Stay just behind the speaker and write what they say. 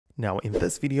Now, in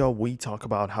this video, we talk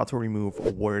about how to remove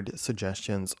word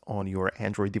suggestions on your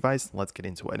Android device. Let's get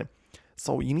into it.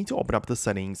 So you need to open up the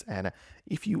settings, and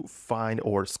if you find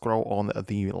or scroll on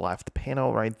the left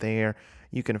panel right there,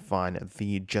 you can find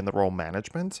the general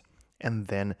management, and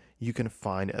then you can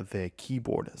find the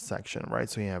keyboard section, right?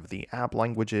 So you have the app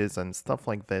languages and stuff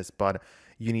like this, but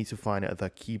you need to find the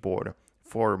keyboard.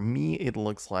 For me, it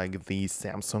looks like the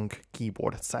Samsung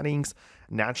keyboard settings.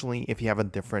 Naturally, if you have a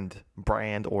different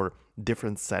brand or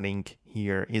different setting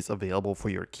here is available for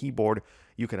your keyboard,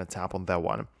 you can tap on that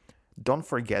one. Don't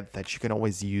forget that you can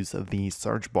always use the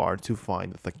search bar to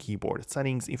find the keyboard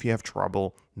settings if you have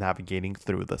trouble navigating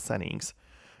through the settings.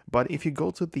 But if you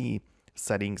go to the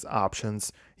settings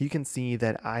options, you can see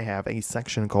that I have a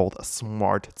section called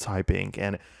Smart Typing,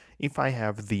 and if I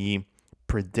have the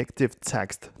predictive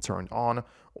text turned on,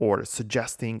 or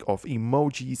suggesting of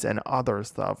emojis and other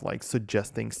stuff like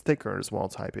suggesting stickers while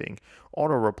typing,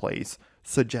 auto replace,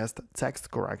 suggest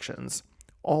text corrections,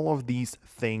 all of these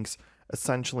things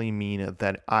essentially mean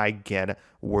that I get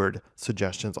word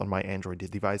suggestions on my Android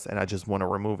device and I just want to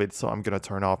remove it. So I'm going to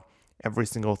turn off every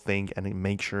single thing and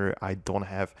make sure I don't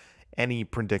have any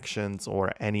predictions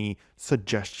or any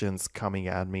suggestions coming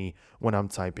at me when I'm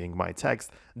typing my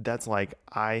text. That's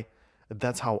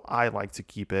how I like to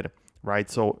keep it, right?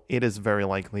 So it is very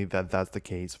likely that that's the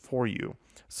case for you.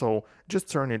 So just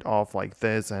turn it off like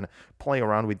this and play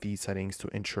around with these settings to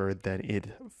ensure that it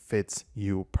fits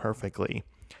you perfectly.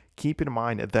 Keep in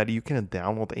mind that you can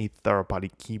download a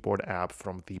third-party keyboard app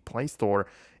from the Play Store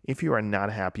if you are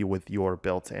not happy with your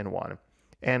built-in one.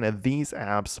 And these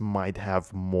apps might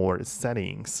have more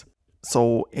settings.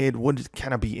 So it would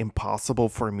kind of be impossible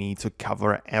for me to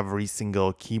cover every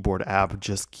single keyboard app.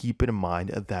 Just keep in mind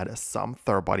that some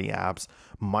third-party apps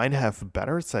might have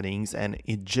better settings and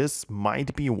it just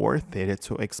might be worth it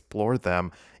to explore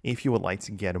them if you would like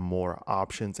to get more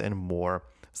options and more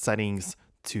settings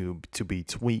to be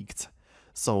tweaked.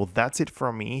 So that's it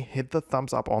from me. Hit the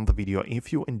thumbs up on the video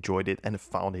if you enjoyed it and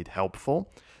found it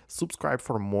helpful. Subscribe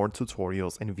for more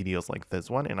tutorials and videos like this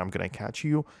one, and I'm gonna catch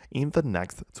you in the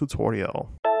next tutorial.